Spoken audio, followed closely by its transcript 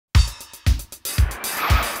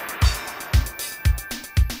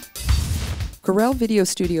Corel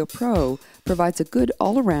VideoStudio Pro provides a good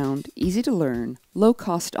all-around, easy-to-learn,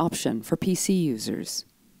 low-cost option for PC users.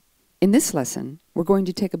 In this lesson, we're going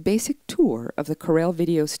to take a basic tour of the Corel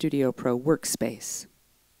VideoStudio Pro workspace.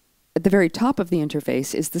 At the very top of the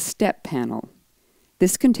interface is the Step panel.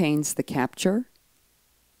 This contains the Capture,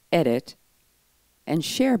 Edit, and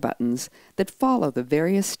Share buttons that follow the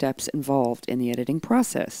various steps involved in the editing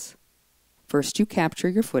process. First you capture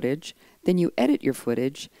your footage, then you edit your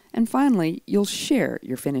footage, and finally you'll share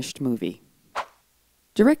your finished movie.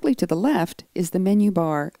 Directly to the left is the menu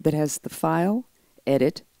bar that has the File,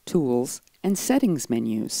 Edit, Tools, and Settings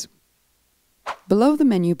menus. Below the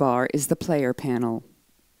menu bar is the Player panel.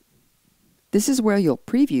 This is where you'll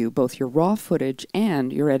preview both your raw footage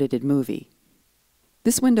and your edited movie.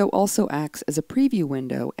 This window also acts as a preview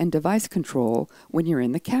window and device control when you're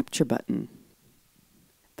in the Capture button.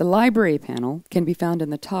 The Library panel can be found in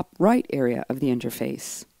the top right area of the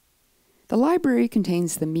interface. The library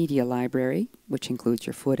contains the Media Library, which includes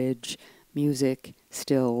your footage, music,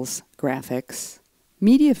 stills, graphics,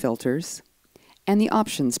 media filters, and the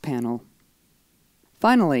Options panel.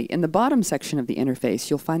 Finally, in the bottom section of the interface,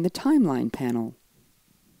 you'll find the Timeline panel.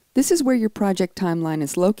 This is where your project timeline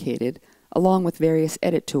is located, along with various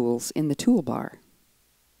edit tools in the toolbar.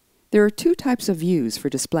 There are two types of views for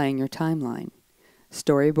displaying your timeline: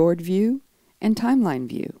 Storyboard View and Timeline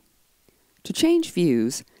View. To change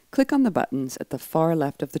views, click on the buttons at the far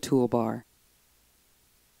left of the toolbar.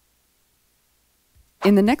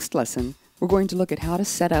 In the next lesson, we're going to look at how to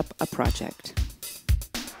set up a project.